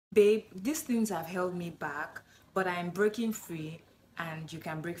Babe, these things have held me back, but I am breaking free and you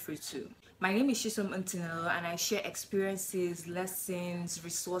can break free too. My name is Chisomntinulu and I share experiences, lessons,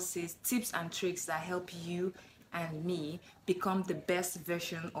 resources, tips and tricks that help you and me become the best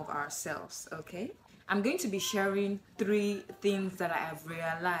version of ourselves, okay? I'm going to be sharing 3 things that I have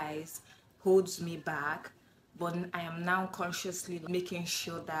realized holds me back, but I am now consciously making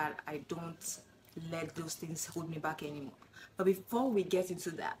sure that I don't let those things hold me back anymore. But before we get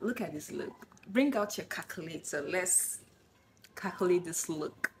into that, look at this look. Bring out your calculator. Let's calculate this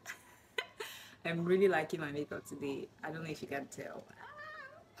look. I'm really liking my makeup today. I don't know if you can tell.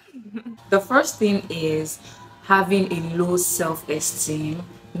 The first thing is having a low self-esteem,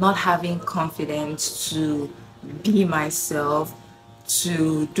 not having confidence to be myself,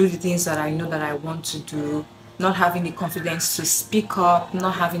 to do the things that I know that I want to do, not having the confidence to speak up,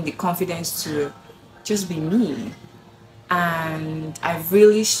 not having the confidence to just be me. And I've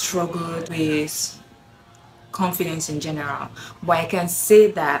really struggled with confidence in general, but I can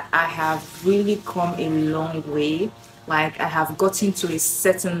say that I have really come a long way. Like, I have gotten to a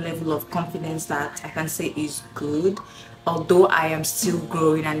certain level of confidence that I can say is good, although I am still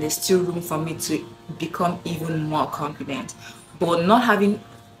growing and there's still room for me to become even more confident. But not having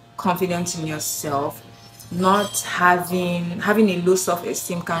confidence in yourself, not having a low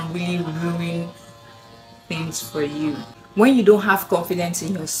self-esteem can really ruin things for you. When you don't have confidence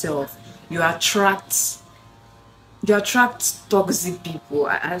in yourself, you attract toxic people.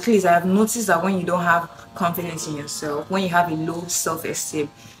 At least I have noticed that when you don't have confidence in yourself, when you have a low self-esteem,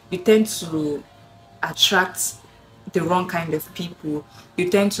 you tend to attract the wrong kind of people. You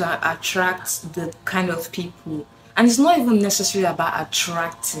tend to attract the kind of people, and it's not even necessarily about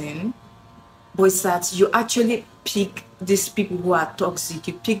attracting, but it's that you actually pick these people who are toxic.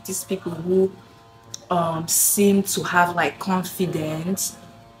 You pick these people who seem to have like confidence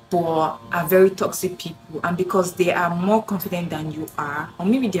but are very toxic people, and because they are more confident than you are, or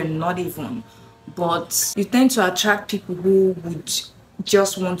maybe they're not even, but you tend to attract people who would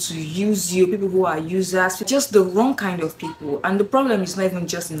just want to use you, people who are users, just the wrong kind of people. And the problem is not even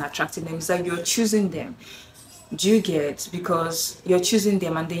just in attracting them, it's that you're choosing them. Do you get? Because you're choosing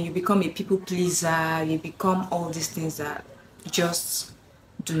them and then you become a people pleaser, you become all these things that just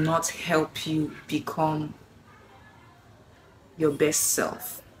do not help you become your best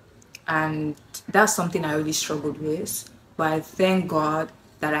self. And that's something I really struggled with. But I thank God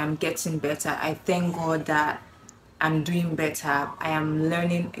that I'm getting better. I thank God that I'm doing better. I am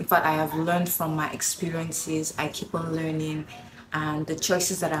learning. In fact, I have learned from my experiences. I keep on learning, and the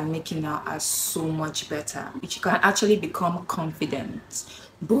choices that I'm making now are so much better. You can actually become confident,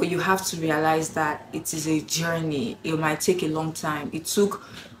 but you have to realize that it is a journey. It might take a long time. It took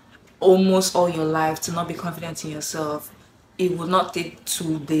almost all your life to not be confident in yourself. It will not take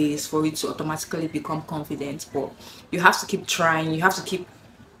 2 days for you to automatically become confident, but you have to keep trying. You have to keep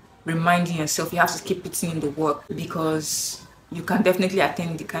reminding yourself, you have to keep putting in the work, because you can definitely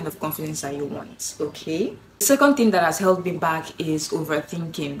attain the kind of confidence that you want. Okay, the second thing that has held me back is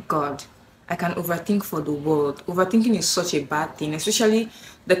overthinking. God, I can overthink for the world. Overthinking is such a bad thing, especially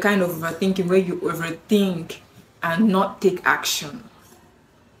the kind of overthinking where you overthink and not take action.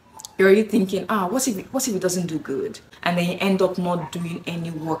 You're already thinking, what if it doesn't do good? And then you end up not doing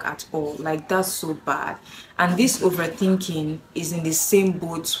any work at all. Like, that's so bad. And this overthinking is in the same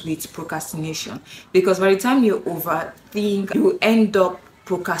boat with procrastination, because by the time you overthink, you end up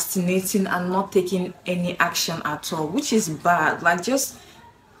procrastinating and not taking any action at all, which is bad. Like, just,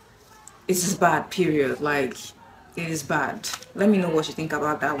 it's bad, period. Like, it is bad. Let me know what you think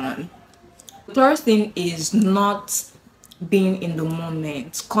about that one. The third thing is not being in the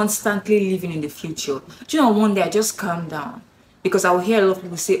moment, constantly living in the future. Do you know, one day I just calmed down, because I will hear a lot of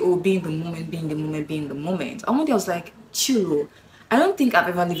people say, oh, be in the moment, be in the moment, be in the moment. And one day I was like, chill. I don't think I've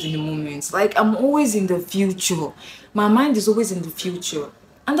ever lived in the moment. Like, I'm always in the future. My mind is always in the future.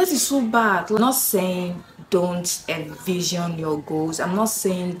 And that is so bad. Like, I'm not saying don't envision your goals. I'm not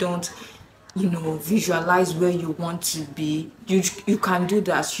saying don't, visualize where you want to be. You can do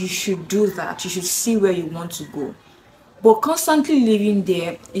that. You should do that. You should see where you want to go. But constantly living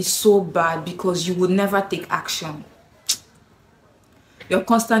there is so bad, because you will never take action. You're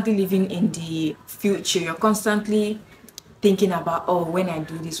constantly living in the future. You're constantly thinking about, oh, when I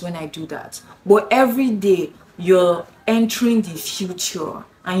do this, when I do that. But every day you're entering the future,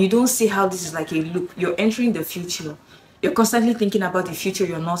 and you don't see how this is like a loop. You're entering the future. You're constantly thinking about the future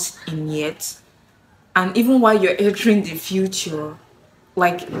you're not in yet. And even while you're entering the future,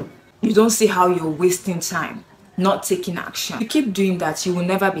 like, you don't see how you're wasting time not taking action. If you keep doing that, you will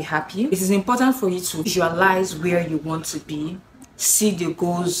never be happy. It is important for you to visualize where you want to be, see the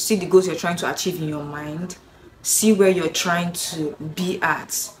goals you're trying to achieve in your mind, see where you're trying to be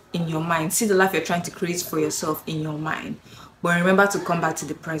at in your mind, see the life you're trying to create for yourself in your mind. But remember to come back to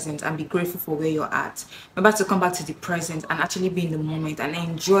the present and be grateful for where you're at. Remember to come back to the present and actually be in the moment and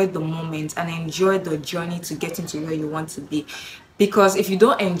enjoy the moment and enjoy the journey to get into where you want to be. Because if you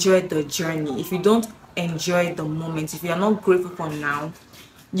don't enjoy the journey, if you don't enjoy the moment, if you are not grateful for now,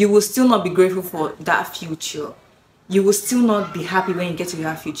 you will still not be grateful for that future. You will still not be happy when you get to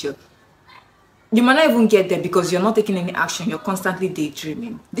that future. You might not even get there because you're not taking any action. You're constantly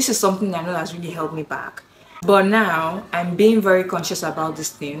daydreaming. This is something I know has really held me back. But now I'm being very conscious about these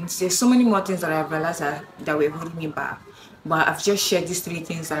things. There's so many more things that I've realized that were holding me back. But I've just shared these 3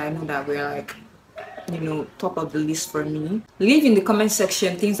 things that I know that were like, top of the list for me. Leave in the comment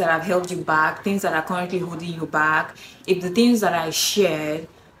section things that have held you back, things that are currently holding you back. If the things that I shared,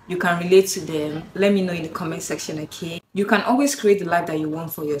 you can relate to them, let me know in the comment section, okay? You can always create the life that you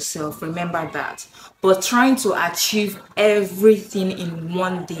want for yourself, remember that. But trying to achieve everything in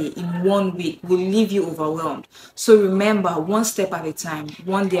one day, in 1 week, will leave you overwhelmed. So remember, one step at a time,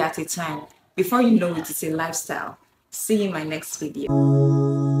 one day at a time. Before you know it, it's a lifestyle. See you in my next video.